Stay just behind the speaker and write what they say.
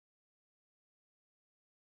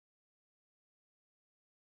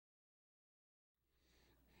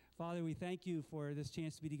Father, we thank you for this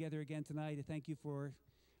chance to be together again tonight. I thank you for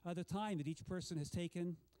the time that each person has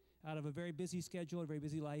taken out of a very busy schedule, a very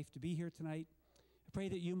busy life, to be here tonight. I pray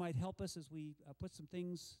that you might help us as we put some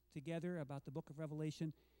things together about the book of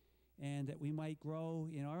Revelation, and that we might grow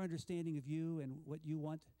in our understanding of you and what you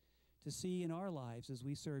want to see in our lives as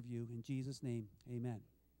we serve you. In Jesus' name, amen.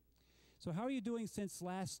 So how are you doing since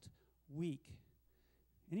last week?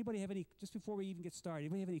 Anybody have any, just before we even get started,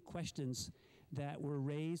 anybody have any questions that were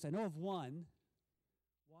raised? I know of one.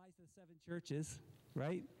 Why is the 7 churches,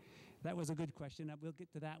 right? That was a good question. We'll get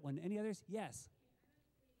to that one. Any others? Yes.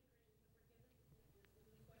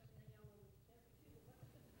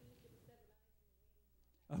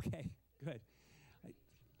 Okay, good.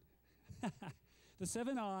 The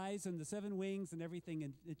 7 eyes and the 7 wings and everything.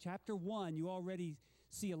 In chapter 1, you already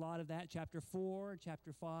see a lot of that. Chapter 4,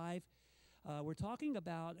 chapter 5. We're talking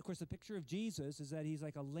about, of course, the picture of Jesus is that he's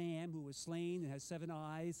like a lamb who was slain and has 7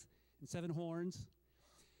 eyes and 7 horns.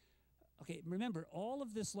 Okay, remember, all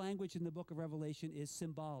of this language in the book of Revelation is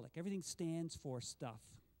symbolic. Everything stands for stuff.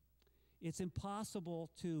 It's impossible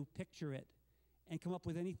to picture it and come up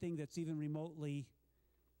with anything that's even remotely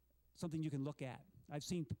something you can look at. I've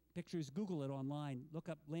seen pictures, Google it online, look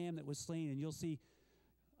up lamb that was slain, and you'll see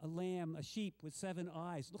a lamb, a sheep with 7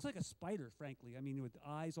 eyes. It looks like a spider, frankly. I mean, with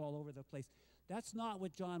eyes all over the place. That's not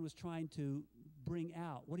what John was trying to bring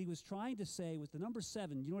out. What he was trying to say was the number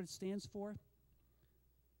 7, you know what it stands for?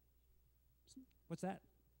 What's that?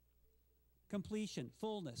 Completion,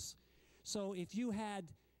 fullness. So if you add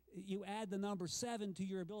the number 7 to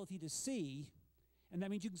your ability to see, and that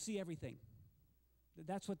means you can see everything.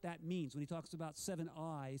 That's what that means. When he talks about 7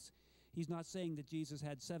 eyes, he's not saying that Jesus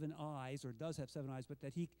had 7 eyes or does have 7 eyes, but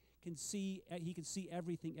that he can see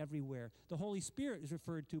everything everywhere. The Holy Spirit is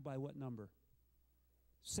referred to by what number?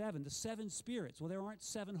 7, the 7 spirits. Well, there aren't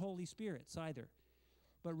 7 Holy Spirits either,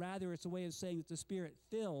 but rather it's a way of saying that the Spirit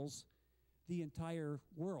fills the entire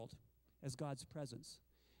world as God's presence.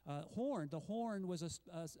 The horn was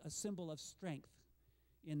a symbol of strength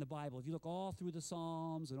in the Bible. If you look all through the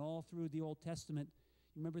Psalms and all through the Old Testament,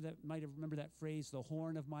 you might have remembered that phrase, the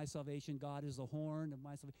horn of my salvation. God is the horn of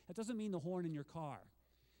my salvation. That doesn't mean the horn in your car.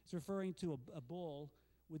 It's referring to a bull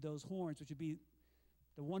with those horns, which would be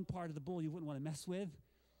the one part of the bull you wouldn't want to mess with,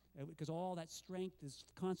 because all that strength is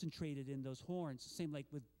concentrated in those horns. Same like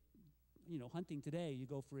with hunting today. You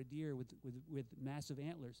go for a deer with massive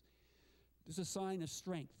antlers. There's a sign of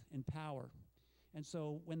strength and power. And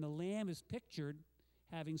so when the lamb is pictured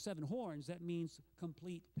having 7 horns, that means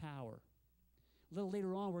complete power. A little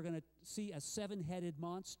later on, we're going to see a 7-headed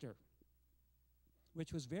monster,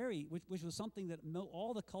 which was something that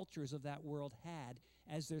all the cultures of that world had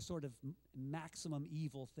as their sort of maximum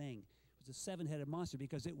evil thing. It was a 7-headed monster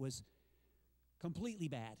because it was completely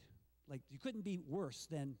bad. Like, you couldn't be worse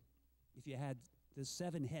than if you had the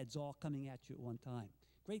 7 heads all coming at you at one time.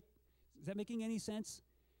 Great. Is that making any sense?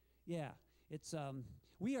 Yeah. It's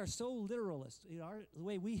we are so literalist. The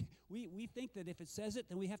way we think that if it says it,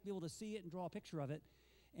 then we have to be able to see it and draw a picture of it.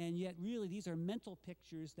 And yet, really, these are mental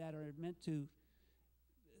pictures that are meant to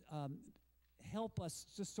help us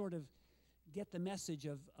just sort of get the message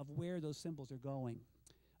of where those symbols are going.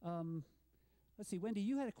 Let's see, Wendy,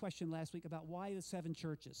 you had a question last week about why the 7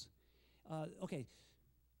 churches. Okay.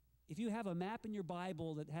 If you have a map in your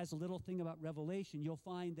Bible that has a little thing about Revelation, you'll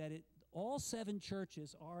find that all 7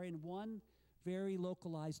 churches are in one very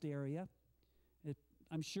localized area.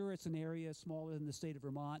 I'm sure it's an area smaller than the state of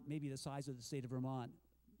Vermont, maybe the size of the state of Vermont,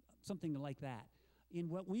 something like that, in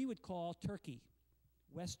what we would call Turkey,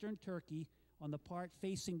 Western Turkey, on the part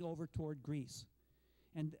facing over toward Greece.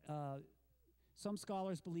 And some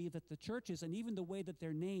scholars believe that the churches, and even the way that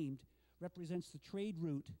they're named, represents the trade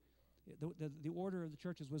route. The order of the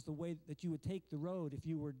churches was the way that you would take the road if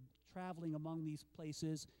you were traveling among these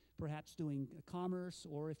places, perhaps doing commerce,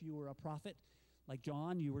 or if you were a prophet like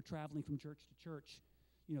John, you were traveling from church to church,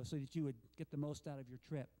 so that you would get the most out of your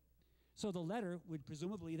trip. So the letter would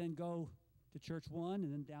presumably then go to church 1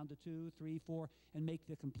 and then down to 2, 3, 4, and make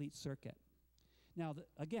the complete circuit. Now,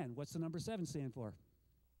 again, what's the number 7 stand for?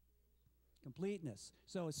 Completeness.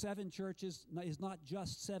 So 7 churches is not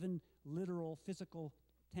just 7 literal physical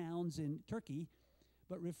towns in Turkey,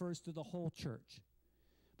 but refers to the whole church.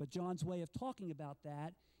 But John's way of talking about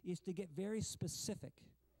that is to get very specific.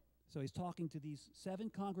 So he's talking to these 7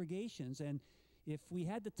 congregations, and if we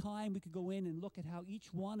had the time, we could go in and look at how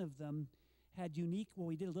each one of them had unique, well,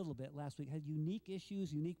 we did a little bit last week, had unique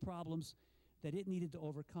issues, unique problems that it needed to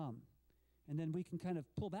overcome. And then we can kind of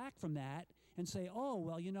pull back from that and say, oh,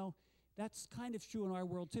 well, that's kind of true in our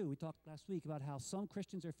world too. We talked last week about how some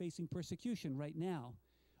Christians are facing persecution right now.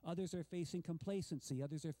 Others are facing complacency.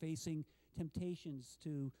 Others are facing temptations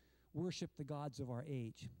to worship the gods of our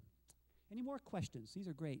age. Any more questions? These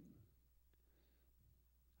are great.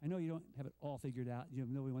 I know you don't have it all figured out.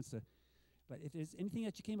 Nobody wants to. But if there's anything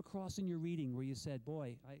that you came across in your reading where you said,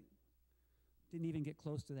 boy, I didn't even get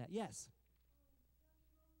close to that. Yes?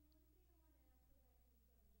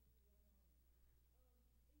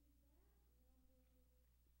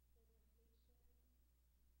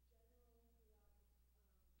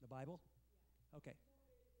 The Bible? Okay.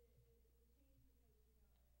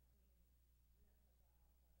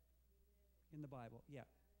 In the Bible, yeah.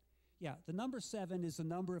 Yeah, the number 7 is the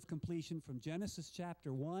number of completion from Genesis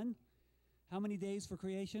chapter 1. How many days for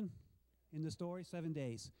creation in the story? 7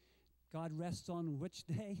 days. God rests on which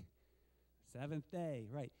day? 7th day,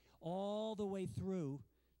 right. All the way through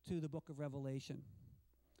to the book of Revelation.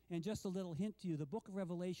 And just a little hint to you, the book of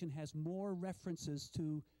Revelation has more references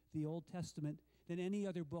to the Old Testament than any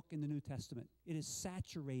other book in the New Testament. It is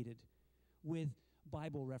saturated with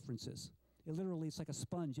Bible references. It literally, it's like a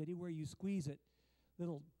sponge. Anywhere you squeeze it,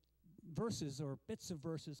 little verses or bits of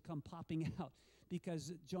verses come popping out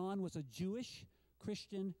because John was a Jewish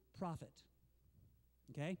Christian prophet.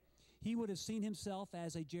 Okay? He would have seen himself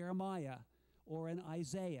as a Jeremiah or an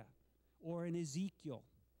Isaiah or an Ezekiel.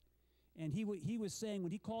 And he was saying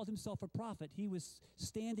when he called himself a prophet, he was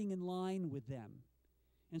standing in line with them.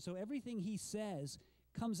 And so everything he says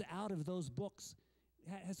comes out of those books,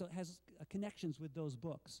 has connections with those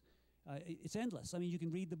books. It's endless. I mean, you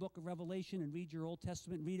can read the book of Revelation and read your Old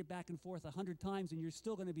Testament and read it back and forth 100 times, and you're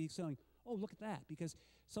still going to be saying, oh, look at that, because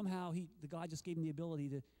somehow the God just gave him the ability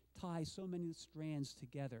to tie so many strands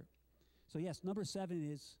together. So yes, number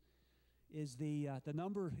 7 is the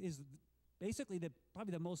number is basically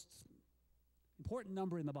probably the most important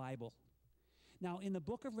number in the Bible. Now, in the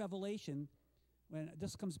book of Revelation, when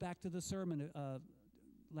this comes back to the sermon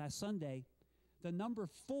last Sunday, the number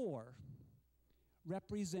 4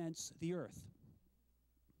 represents the earth.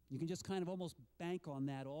 You can just kind of almost bank on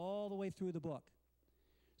that all the way through the book.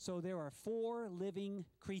 So there are 4 living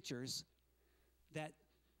creatures that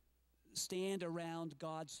stand around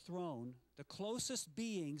God's throne, the closest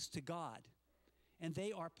beings to God, and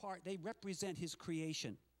they represent his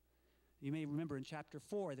creation. You may remember in chapter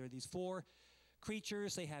 4, there are these 4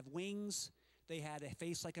 creatures. They have wings. They had a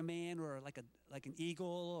face like a man or like an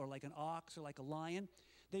eagle or like an ox or like a lion.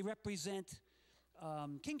 They represent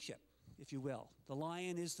kingship, if you will. The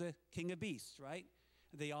lion is the king of beasts, right?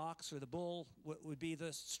 The ox or the bull would be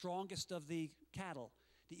the strongest of the cattle.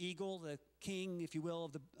 The eagle, the king, if you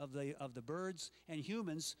will, of the birds. And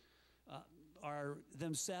humans are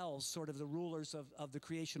themselves sort of the rulers of the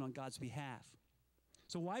creation on God's behalf.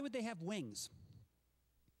 So why would they have wings?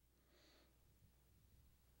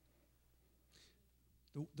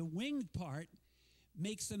 The winged part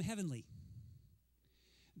makes them heavenly.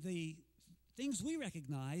 The things we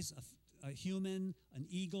recognize, a human, an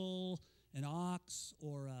eagle, an ox,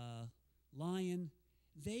 or a lion,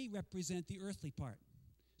 they represent the earthly part.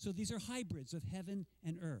 So these are hybrids of heaven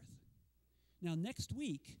and earth. Now, next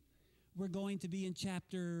week, we're going to be in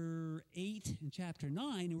chapter 8 and chapter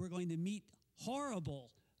 9, and we're going to meet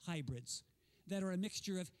horrible hybrids that are a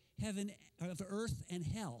mixture of earth and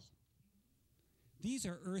hell. These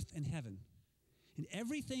are earth and heaven. And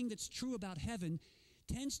everything that's true about heaven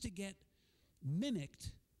tends to get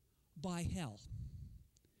mimicked by hell.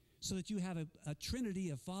 So that you have a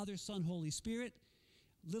trinity of Father, Son, Holy Spirit.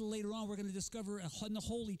 A little later on, we're going to discover the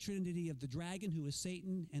holy trinity of the dragon, who is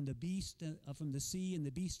Satan, and the beast from the sea, and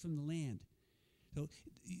the beast from the land. So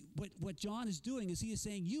what John is doing is he is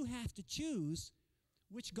saying you have to choose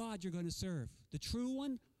which God you're going to serve, the true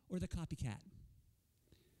one or the copycat.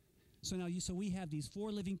 So now we have these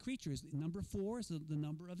 4 living creatures. Number 4 is the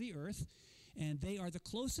number of the earth, and they are the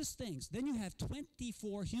closest things. Then you have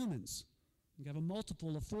 24 humans. You have a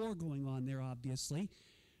multiple of 4 going on there, obviously,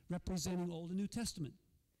 representing Old and New Testament.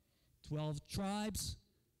 12 tribes,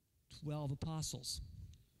 12 apostles.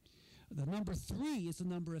 The number 3 is the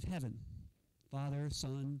number of heaven. Father,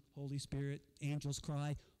 Son, Holy Spirit, angels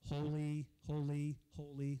cry, holy, holy,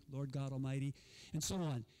 holy, Lord God Almighty, and so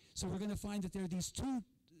on. So we're going to find that there are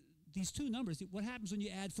these two numbers. What happens when you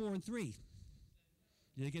add 4 and 3?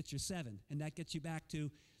 You get your 7, and that gets you back to,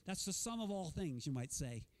 that's the sum of all things, you might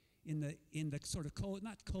say, in the sort of code,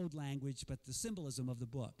 not code language, but the symbolism of the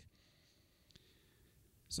book.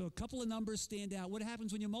 So a couple of numbers stand out. What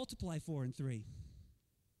happens when you multiply 4 and 3?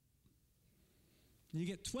 You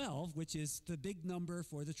get 12, which is the big number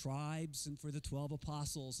for the tribes and for the 12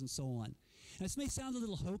 apostles and so on. And this may sound a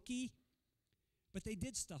little hokey, but they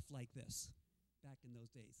did stuff like this back in those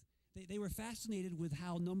days. They were fascinated with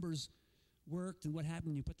how numbers worked and what happened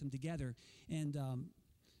when you put them together. And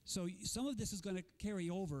so some of this is going to carry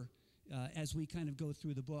over as we kind of go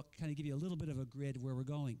through the book, kind of give you a little bit of a grid where we're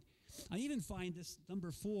going. I even find this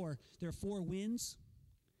number 4, there are 4 winds,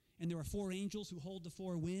 and there are 4 angels who hold the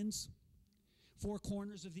 4 winds, 4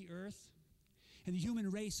 corners of the earth, and the human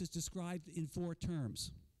race is described in 4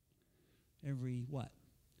 terms. Every what?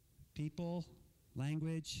 People,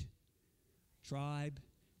 language, tribe,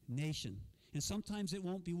 nation. And sometimes it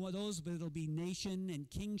won't be one of those, but it'll be nation and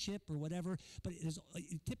kingship or whatever. But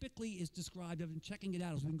it typically is described, I've been checking it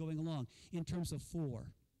out as we've been going along, in terms of 4.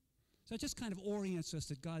 So it just kind of orients us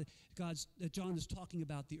that that John is talking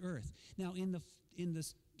about the earth. Now, in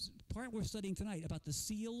the part we're studying tonight about the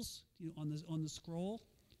seals on the scroll,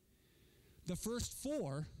 the first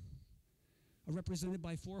 4 are represented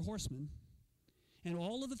by 4 horsemen, and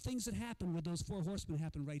all of the things that happen with those 4 horsemen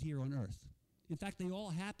happen right here on earth. In fact, they all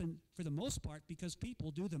happen, for the most part, because people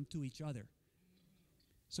do them to each other.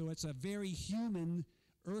 So it's a very human,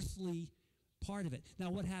 earthly part of it. Now,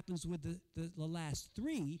 what happens with the last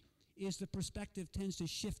 3 is the perspective tends to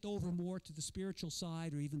shift over more to the spiritual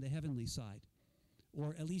side or even the heavenly side,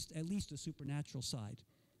 or at least a supernatural side.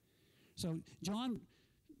 So John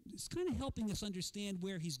is kind of helping us understand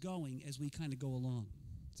where he's going as we kind of go along.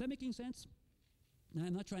 Is that making sense? Now,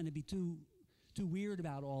 I'm not trying to be too weird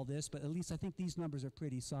about all this, but at least I think these numbers are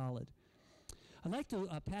pretty solid. I'd like to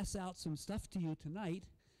pass out some stuff to you tonight.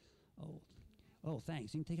 Oh,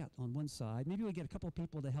 thanks. You can take out on one side. Maybe we'll get a couple of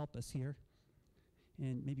people to help us here.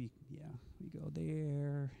 And maybe, we go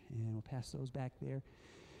there, and we'll pass those back there.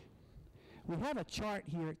 We have a chart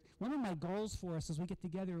here. One of my goals for us as we get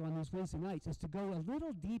together on these Wednesday nights is to go a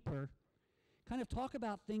little deeper, kind of talk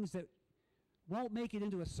about things that won't make it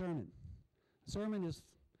into a sermon. A sermon is,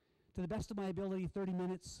 to the best of my ability, 30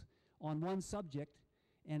 minutes on one subject.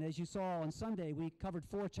 And as you saw on Sunday, we covered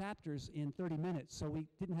 4 chapters in 30 minutes, so we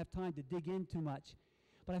didn't have time to dig in too much.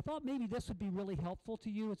 But I thought maybe this would be really helpful to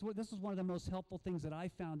you. This is one of the most helpful things that I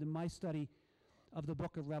found in my study of the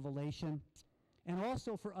book of Revelation, and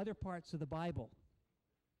also for other parts of the Bible.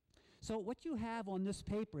 So what you have on this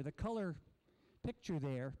paper, the color picture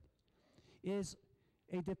there, is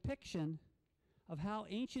a depiction of how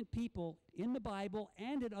ancient people in the Bible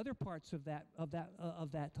and in other parts of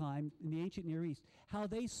that time in the ancient Near East, how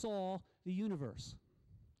they saw the universe.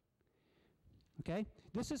 Okay?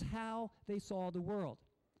 This is how they saw the world.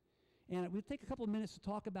 And we'll take a couple of minutes to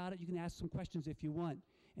talk about it. You can ask some questions if you want.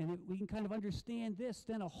 And if we can kind of understand this,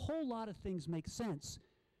 then a whole lot of things make sense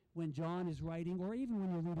when John is writing, or even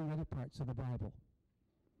when you're reading other parts of the Bible.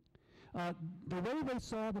 The way they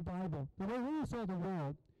saw the Bible, the way they saw the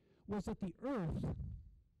world, was that the earth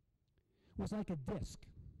was like a disc,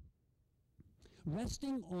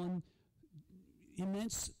 resting on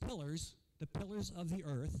immense pillars, the pillars of the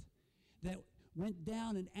earth, that went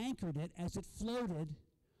down and anchored it as it floated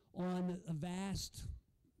on a vast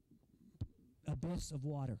abyss of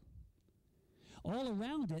water. All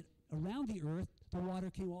around it, around the earth, the water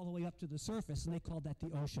came all the way up to the surface, and they called that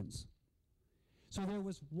the oceans. So there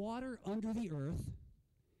was water under the earth,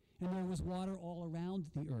 and there was water all around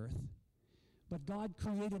the earth. But God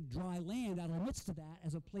created dry land out of the midst of that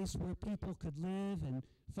as a place where people could live and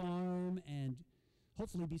farm and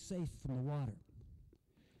hopefully be safe from the water.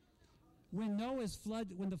 When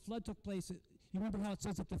the flood took place, you remember how it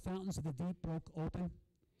says that the fountains of the deep broke open?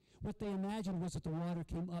 What they imagined was that the water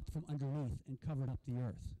came up from underneath and covered up the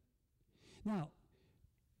earth. Now,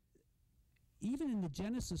 even in the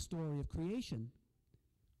Genesis story of creation,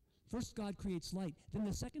 first God creates light. Then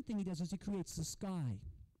the second thing he does is he creates the sky.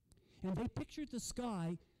 And they pictured the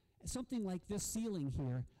sky as something like this ceiling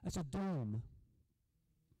here, as a dome.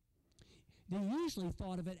 They usually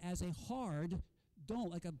thought of it as a hard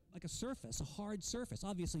dome, like a surface, a hard surface,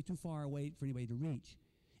 obviously too far away for anybody to reach.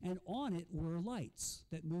 And on it were lights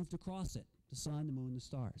that moved across it, the sun, the moon, the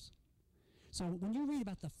stars. So when you read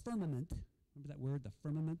about the firmament, remember that word, the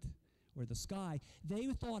firmament, or the sky, they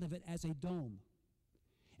thought of it as a dome.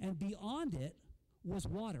 And beyond it was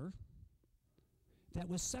water that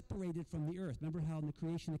was separated from the earth. Remember how in the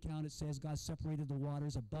creation account it says God separated the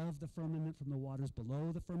waters above the firmament from the waters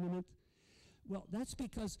below the firmament? Well, that's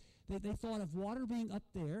because they thought of water being up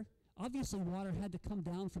there. Obviously, water had to come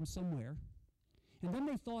down from somewhere. And then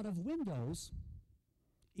they thought of windows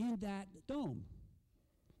in that dome,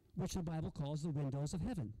 which the Bible calls the windows of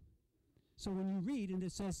heaven. So when you read and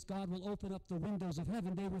it says God will open up the windows of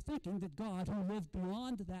heaven, they were thinking that God, who lived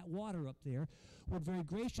beyond that water up there, would very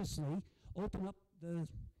graciously open up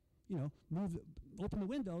open the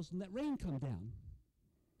windows and let rain come down.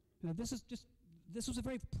 Now this was a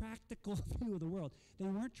very practical view of the world. They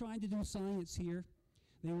weren't trying to do science here.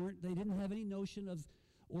 They didn't have any notion of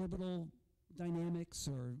orbital dynamics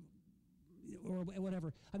or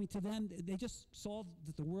whatever. I mean, to them, they just saw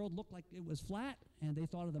that the world looked like it was flat, and they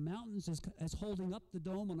thought of the mountains as holding up the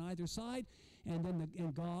dome on either side, and then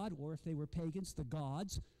and God, or if they were pagans, the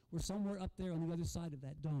gods, were somewhere up there on the other side of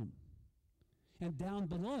that dome. And down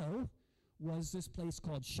below was this place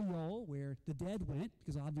called Sheol, where the dead went,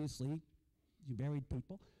 because obviously you buried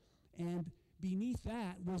people. And beneath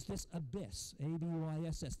that was this abyss,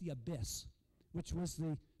 A-B-Y-S-S, the abyss, which was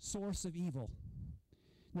the source of evil.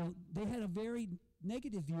 Now, they had a very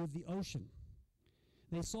negative view of the ocean.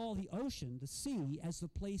 They saw the ocean, the sea, as the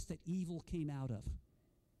place that evil came out of.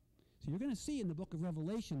 So you're going to see in the book of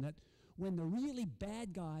Revelation that when the really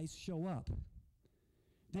bad guys show up,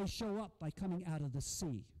 they show up by coming out of the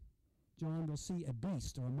sea. John will see a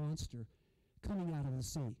beast or a monster coming out of the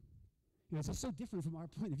sea. You know, it's so different from our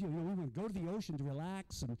point of view. You know, we want to go to the ocean to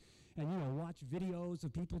relax and watch videos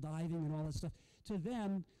of people diving and all that stuff. To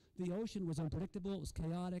them, the ocean was unpredictable. It was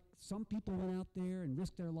chaotic. Some people went out there and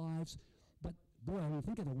risked their lives. But, boy, I mean,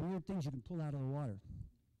 think of the weird things you can pull out of the water.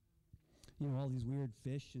 You know, all these weird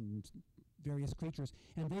fish and various creatures.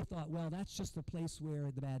 And they thought, well, that's just the place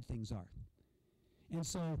where the bad things are. And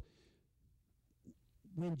so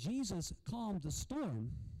when Jesus calmed the storm,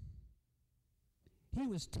 he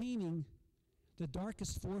was taming the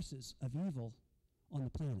darkest forces of evil on the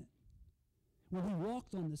planet. When he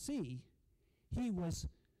walked on the sea, he was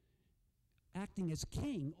acting as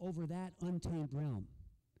king over that untamed realm.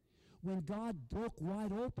 When God broke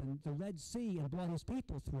wide open the Red Sea and brought his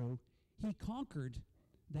people through, he conquered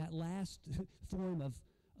that last form of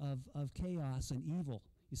chaos and evil.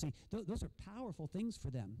 You see, those are powerful things for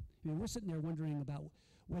them. I mean, we're sitting there wondering about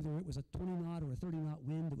whether it was a 20-knot or a 30-knot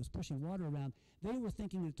wind that was pushing water around. They were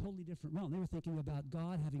thinking in a totally different realm. They were thinking about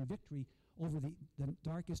God having victory over the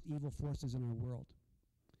darkest evil forces in our world.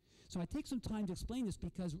 So I take some time to explain this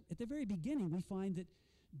because at the very beginning we find that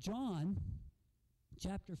John,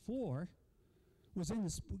 chapter 4, was in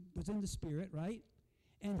the Spirit, right?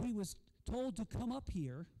 And he was told to come up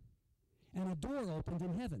here, and a door opened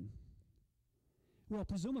in heaven. Well,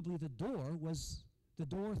 presumably the door was the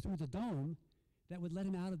door through the dome that would let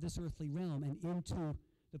him out of this earthly realm and into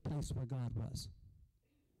the place where God was.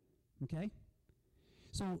 Okay?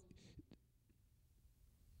 So,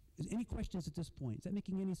 any questions at this point? Is that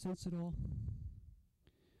making any sense at all?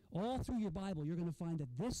 All through your Bible, you're going to find that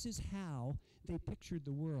this is how they pictured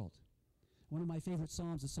the world. One of my favorite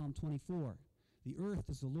Psalms is Psalm 24. The earth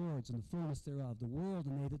is the Lord's and the fullness thereof, the world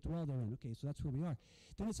and they that dwell therein. Okay, so that's where we are.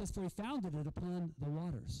 Then it says, for he founded it upon the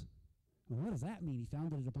waters. Well, what does that mean, he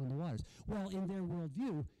founded it upon the waters? Well, in their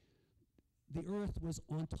worldview, the earth was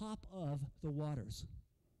on top of the waters.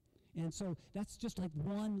 And so that's just like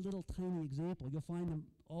one little tiny example. You'll find them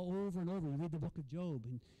all over and over. You read the book of Job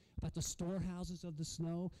and about the storehouses of the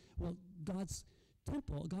snow. Well, God's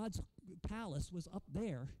temple, God's palace was up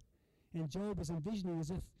there, and Job is envisioning as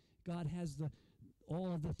if God has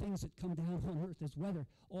all of the things that come down on earth as weather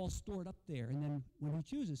all stored up there, and then when he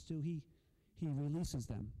chooses to, he releases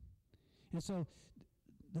them. And so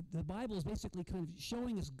the Bible is basically kind of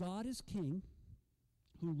showing us God is king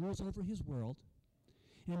who rules over his world,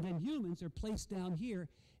 and then humans are placed down here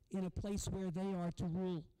in a place where they are to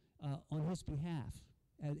rule on his behalf,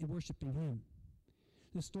 worshiping him.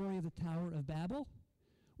 The story of the Tower of Babel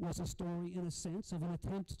was a story, in a sense, of an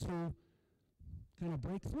attempt to kind of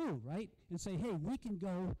break through, right? And say, hey, we can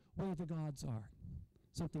go where the gods are.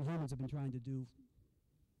 Something humans have been trying to do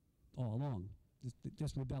all along.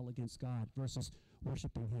 Just rebel against God versus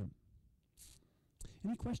worshiping him.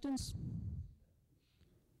 Any questions?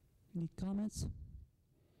 Any comments?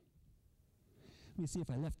 Let me see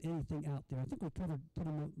if I left anything out there. I think we covered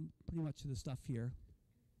pretty much of the stuff here.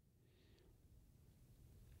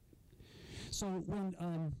 So when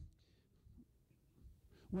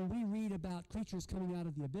we read about creatures coming out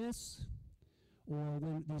of the abyss, or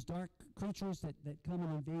when these dark creatures that come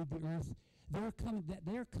and invade the earth,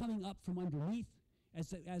 they're coming up from underneath,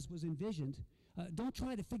 as was envisioned. Don't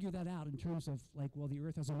try to figure that out in terms of like, well, the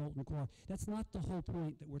earth has a molten core. That's not the whole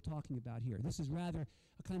point that we're talking about here. This is rather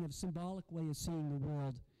a kind of symbolic way of seeing the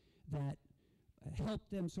world that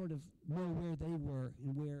helped them sort of know where they were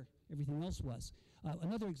and where everything else was.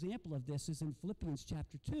 Another example of this is in Philippians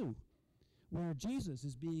chapter 2, where Jesus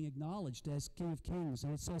is being acknowledged as King of Kings,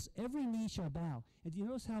 and it says, every knee shall bow. And do you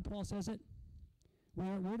notice how Paul says it?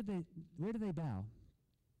 Where do they bow?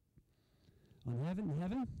 On heaven,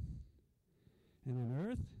 and on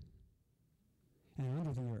earth, and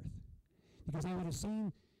under the earth. Because I would have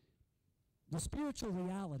seen the spiritual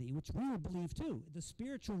reality, which we would believe too. The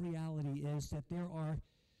spiritual reality is that there are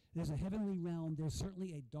There's a heavenly realm. There's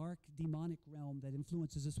certainly a dark, demonic realm that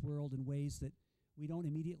influences this world in ways that we don't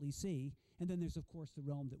immediately see. And then there's, of course, the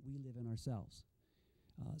realm that we live in ourselves.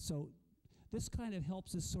 So this kind of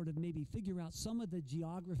helps us sort of maybe figure out some of the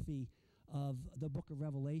geography of the book of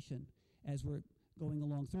Revelation as we're going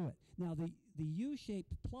along through it. Now, the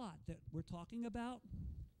U-shaped plot that we're talking about,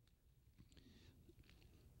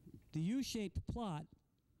 the U-shaped plot,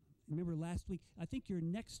 remember last week, I think your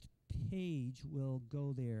next page will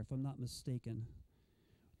go there, if I'm not mistaken.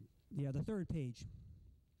 Yeah, the third page.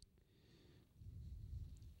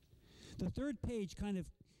 The third page kind of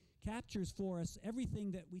captures for us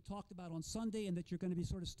everything that we talked about on Sunday and that you're going to be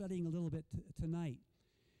sort of studying a little bit tonight.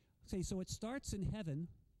 Okay, so it starts in heaven.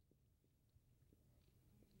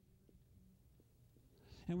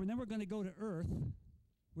 And then we're going to go to earth,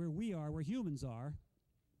 where we are, where humans are.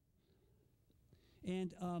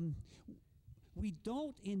 And we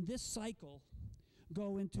don't, in this cycle,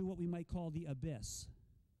 go into what we might call the abyss.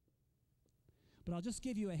 But I'll just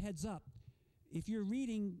give you a heads up. If you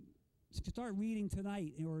start reading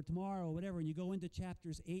tonight or tomorrow or whatever, and you go into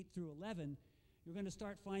chapters 8 through 11, you're going to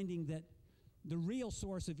start finding that the real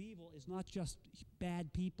source of evil is not just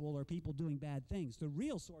bad people or people doing bad things. The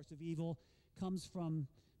real source of evil comes from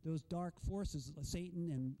those dark forces,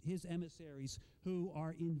 Satan and his emissaries, who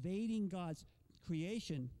are invading God's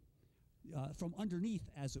creation from underneath,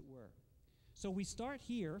 as it were. So we start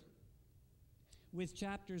here with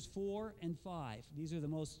chapters 4 and 5. These are the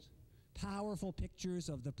most powerful pictures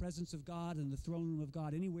of the presence of God and the throne room of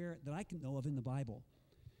God anywhere that I can know of in the Bible.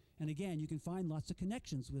 And again, you can find lots of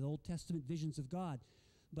connections with Old Testament visions of God.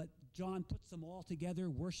 But John puts them all together,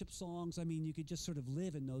 worship songs. I mean, you could just sort of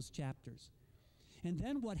live in those chapters. And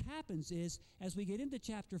then what happens is, as we get into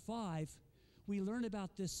chapter 5, we learn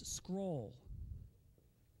about this scroll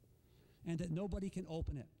and that nobody can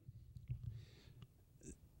open it.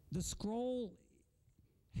 The scroll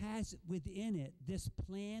has within it this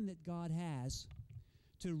plan that God has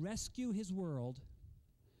to rescue his world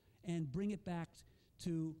and bring it back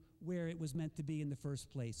to where it was meant to be in the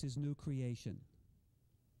first place, his new creation.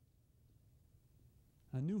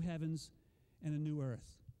 A new heavens and a new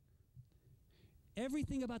earth.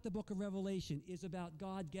 Everything about the book of Revelation is about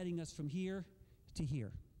God getting us from here to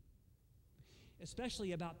here.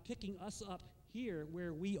 Especially about picking us up here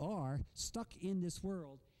where we are, stuck in this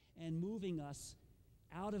world, and moving us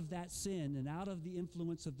out of that sin and out of the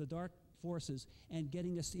influence of the dark forces and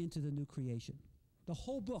getting us into the new creation. The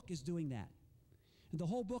whole book is doing that. And the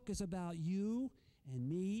whole book is about you and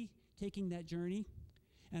me taking that journey,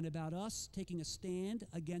 and about us taking a stand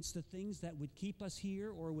against the things that would keep us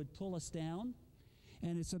here or would pull us down.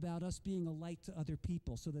 And it's about us being a light to other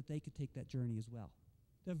people so that they could take that journey as well.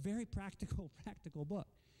 It's a very practical book.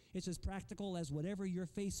 It's as practical as whatever you're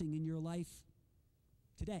facing in your life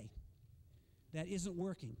today that isn't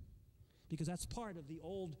working, because that's part of the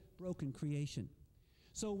old broken creation.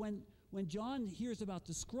 So when John hears about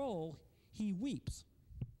the scroll, he weeps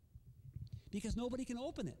because nobody can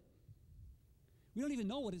open it. We don't even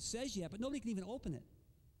know what it says yet, but nobody can even open it,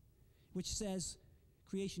 which says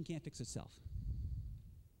creation can't fix itself.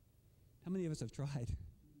 How many of us have tried?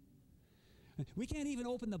 We can't even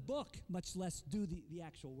open the book, much less do the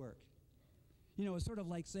actual work. You know, it's sort of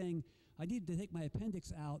like saying, I need to take my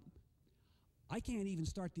appendix out. I can't even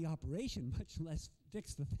start the operation, much less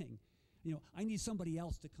fix the thing. You know, I need somebody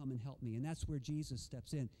else to come and help me, and that's where Jesus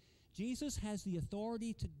steps in. Jesus has the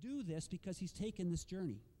authority to do this because he's taken this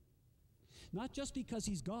journey. Not just because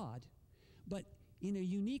he's God, but in a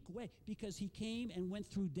unique way, because he came and went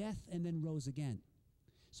through death and then rose again.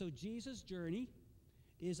 So Jesus' journey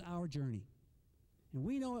is our journey. And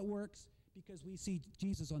we know it works because we see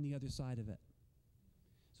Jesus on the other side of it.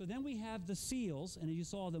 So then we have the seals, and you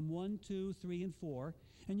saw them 1, 2, 3, and 4,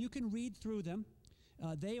 and you can read through them.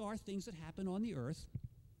 They are things that happen on the earth.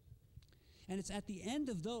 And it's at the end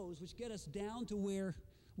of those, which get us down to where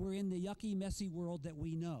we're in the yucky, messy world that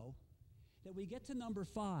we know, that we get to number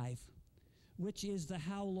 5, which is the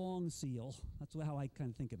how long seal. That's how I kind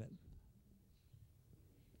of think of it.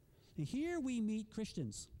 And here we meet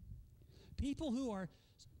Christians, people who are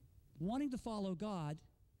wanting to follow God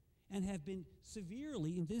and have been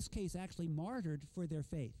severely, in this case actually martyred for their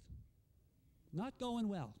faith. Not going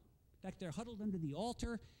well. In fact, they're huddled under the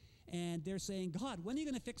altar and they're saying, God, when are you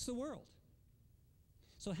going to fix the world?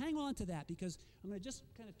 So hang on to that, because I'm going to just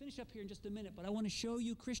kind of finish up here in just a minute, but I want to show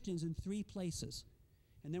you Christians in 3 places.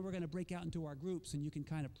 And then we're going to break out into our groups and you can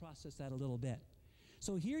kind of process that a little bit.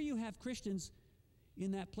 So here you have Christians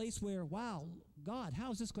in that place where, wow, God,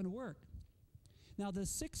 how is this going to work? Now, the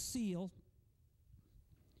 6th seal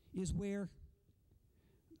is where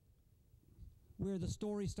where the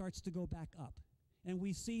story starts to go back up. And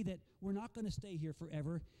we see that we're not going to stay here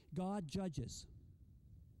forever. God judges,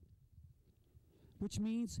 which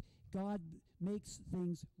means God makes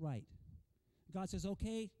things right. God says,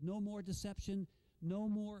 okay, no more deception, no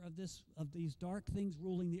more of these dark things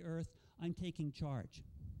ruling the earth. I'm taking charge.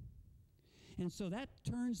 And so that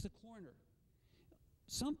turns the corner.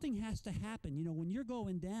 Something has to happen. You know, when you're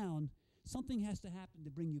going down, something has to happen to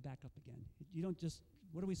bring you back up again. You don't just,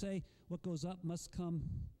 what do we say? What goes up must come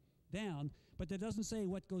down, but that doesn't say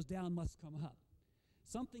what goes down must come up.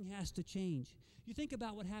 Something has to change. You think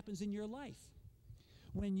about what happens in your life.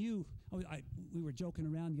 When we were joking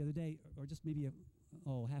around the other day, or just maybe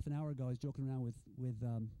half an hour ago, I was joking around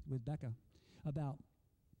with Becca about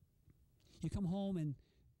you come home and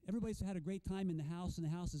everybody's had a great time in the house, and the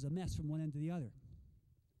house is a mess from one end to the other.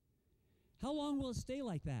 How long will it stay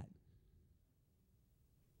like that?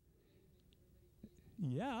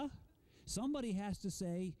 Yeah. Somebody has to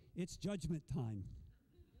say, it's judgment time.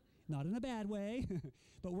 Not in a bad way,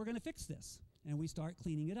 but we're going to fix this. And we start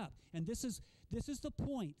cleaning it up. And this is the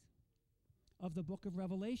point of the book of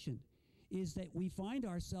Revelation, is that we find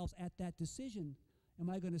ourselves at that decision. Am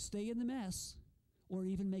I going to stay in the mess or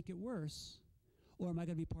even make it worse? Or am I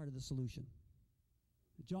going to be part of the solution?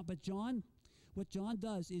 What John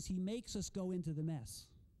does is he makes us go into the mess.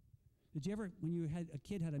 Did you ever, when you had a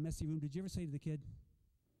kid had a messy room, did you ever say to the kid,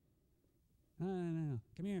 no,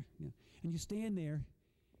 come here. Yeah. And you stand there,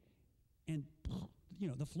 and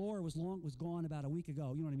the floor was gone about a week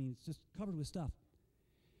ago. You know what I mean? It's just covered with stuff.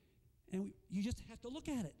 And you just have to look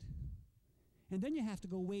at it. And then you have to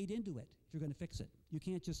go wade into it if you're going to fix it. You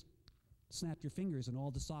can't just snap your fingers and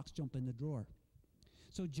all the socks jump in the drawer.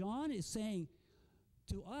 So John is saying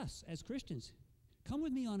to us as Christians, come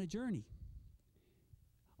with me on a journey.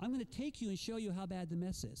 I'm going to take you and show you how bad the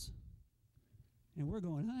mess is. And we're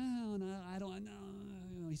going, oh, no, I don't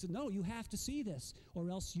know. He said, no, you have to see this, or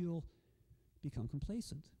else you'll become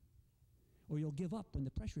complacent, or you'll give up when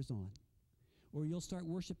the pressure's on, or you'll start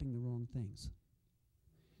worshiping the wrong things.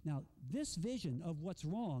 Now, this vision of what's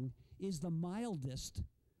wrong is the mildest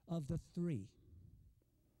of the three.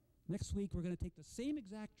 Next week, we're going to take the same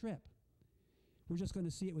exact trip. We're just going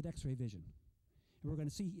to see it with x-ray vision. And we're going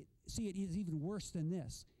to see it is even worse than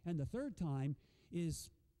this. And the third time is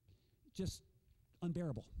just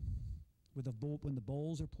unbearable. When the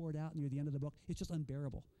bowls are poured out near the end of the book, it's just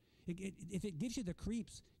unbearable. If it gives you the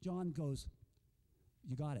creeps, John goes,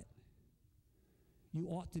 you got it. You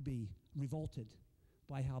ought to be revolted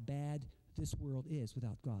by how bad this world is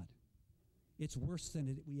without God. It's worse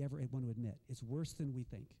than we ever want to admit. It's worse than we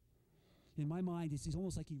think. In my mind, it's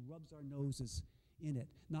almost like he rubs our noses in it.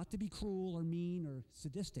 Not to be cruel or mean or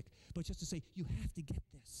sadistic, but just to say, you have to get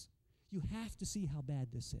this. You have to see how bad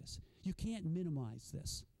this is. You can't minimize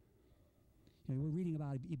this. We're reading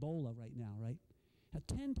about Ebola right now, right?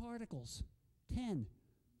 10 particles. 10.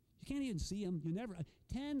 You can't even see them.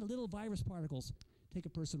 10 little virus particles take a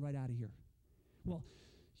person right out of here. Well,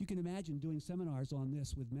 you can imagine doing seminars on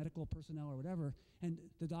this with medical personnel or whatever, and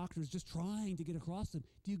the doctor's just trying to get across them.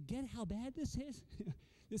 Do you get how bad this is?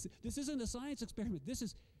 This isn't a science experiment. This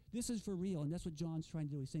is for real, and that's what John's trying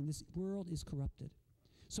to do. He's saying this world is corrupted.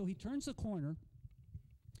 So he turns the corner,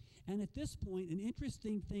 and at this point, an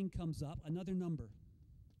interesting thing comes up, another number.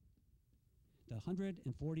 The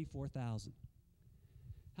 144,000.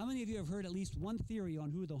 How many of you have heard at least one theory on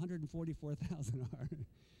who the 144,000 are?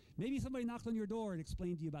 Maybe somebody knocked on your door and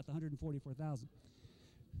explained to you about the 144,000.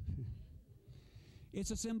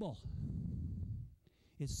 It's a symbol.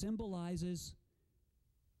 It symbolizes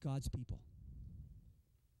God's people.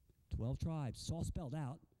 12 tribes. It's all spelled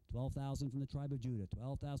out. 12,000 from the tribe of Judah,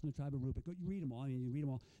 12,000 from the tribe of Reuben. You read them all. You read them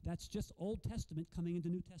all. That's just Old Testament coming into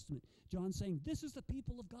New Testament. John's saying, this is the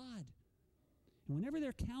people of God. And whenever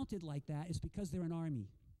they're counted like that, it's because they're an army.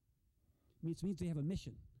 It means they have a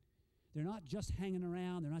mission. They're not just hanging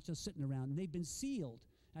around. They're not just sitting around. And they've been sealed.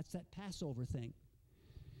 That's that Passover thing.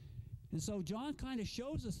 And so John kind of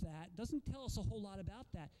shows us that, doesn't tell us a whole lot about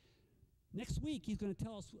that. Next week, he's going to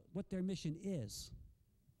tell us what their mission is.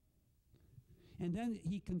 And then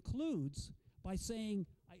he concludes by saying,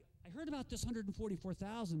 I heard about this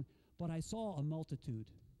 144,000, but I saw a multitude.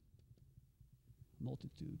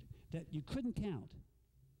 Multitude that you couldn't count.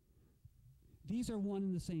 These are one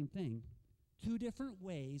and the same thing. Two different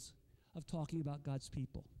ways of talking about God's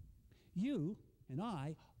people. You and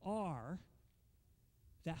I are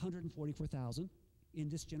that 144,000 in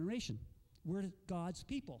this generation. We're God's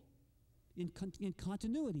people in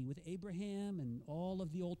continuity with Abraham and all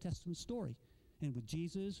of the Old Testament story, and with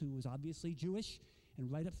Jesus, who was obviously Jewish, and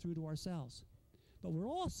right up through to ourselves. But we're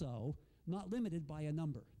also not limited by a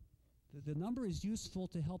number. The number is useful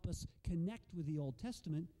to help us connect with the Old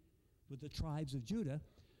Testament, with the tribes of Judah,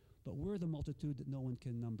 but we're the multitude that no one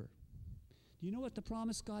can number. Do you know what the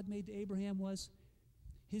promise God made to Abraham was?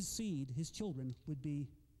 His seed, his children, would be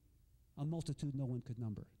a multitude no one could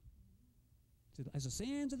number. As the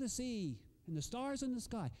sands of the sea and the stars in the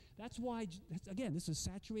sky. That's why, again, this is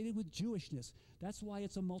saturated with Jewishness. That's why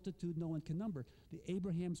it's a multitude no one can number. The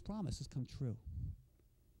Abraham's promise has come true.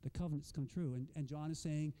 The covenant's come true. And John is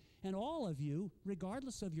saying, and all of you,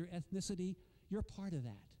 regardless of your ethnicity, you're part of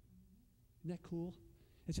that. Isn't that cool?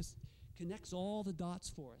 It just connects all the dots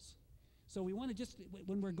for us. So we want to just,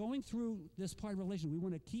 when we're going through this part of Revelation, we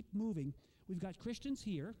want to keep moving. We've got Christians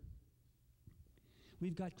here.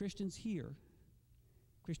 We've got Christians here.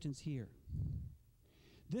 Christians here.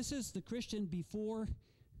 This is the Christian before,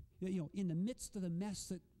 in the midst of the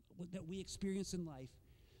mess that we experience in life.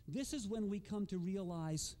 This is when we come to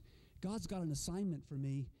realize God's got an assignment for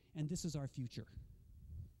me, and this is our future.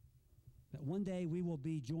 That one day we will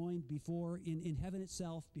be joined in heaven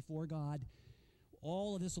itself, before God.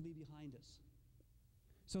 All of this will be behind us.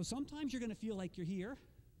 So sometimes you're going to feel like you're here.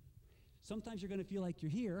 Sometimes you're going to feel like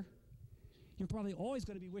you're here. You're probably always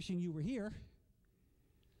going to be wishing you were here.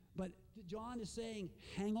 But John is saying,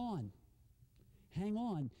 hang on. Hang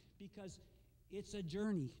on, because it's a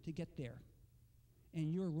journey to get there.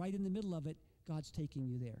 And you're right in the middle of it. God's taking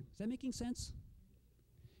you there. Is that making sense?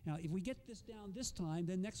 Now, if we get this down this time,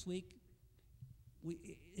 then next week,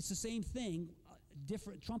 it's the same thing,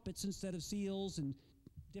 different trumpets instead of seals and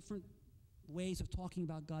different ways of talking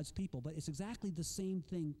about God's people. But it's exactly the same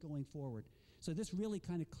thing going forward. So this really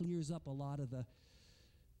kind of clears up a lot of the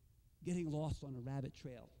getting lost on a rabbit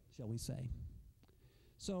trail, shall we say.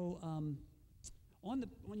 So on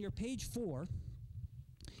your page 4,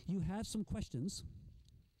 you have some questions.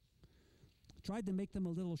 Tried to make them a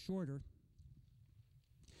little shorter.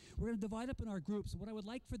 We're going to divide up in our groups. What I would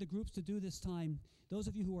like for the groups to do this time, those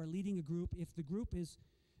of you who are leading a group, if the group is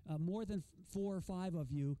more than 4 or 5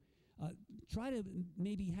 of you, try to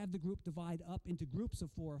maybe have the group divide up into groups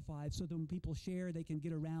of 4 or 5 so that when people share, they can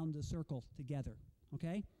get around the circle together,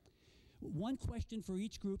 okay? One question for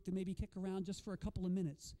each group to maybe kick around just for a couple of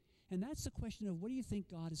minutes. And that's the question of, what do you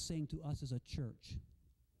think God is saying to us as a church?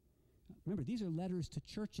 Remember, these are letters to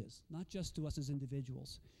churches, not just to us as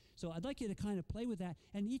individuals. So I'd like you to kind of play with that.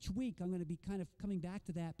 And each week I'm going to be kind of coming back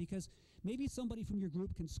to that, because maybe somebody from your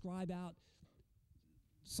group can scribe out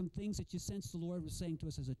some things that you sense the Lord was saying to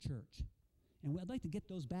us as a church. And I'd like to get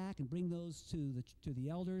those back and bring those to the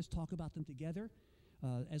elders, talk about them together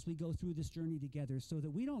as we go through this journey together, so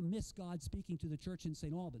that we don't miss God speaking to the church in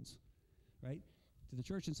St. Albans, right? To the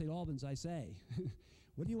church in St. Albans, I say,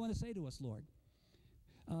 what do you want to say to us, Lord?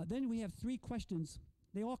 Then we have 3 questions.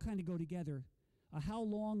 They all kind of go together. A how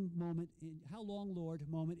long, Lord,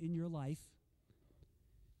 moment in your life.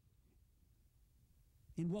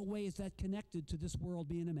 In what way is that connected to this world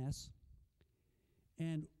being a mess?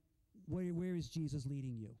 And where is Jesus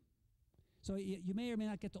leading you? So you may or may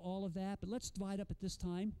not get to all of that, but let's divide up at this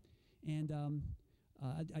time. And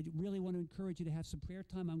I really want to encourage you to have some prayer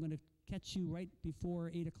time. I'm going to catch you right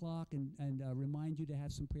before 8 o'clock and remind you to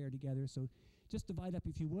have some prayer together. So just divide up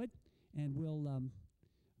if you would, and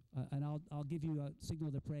I'll give you a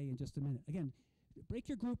signal to pray in just a minute. Again, break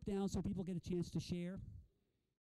your group down so people get a chance to share.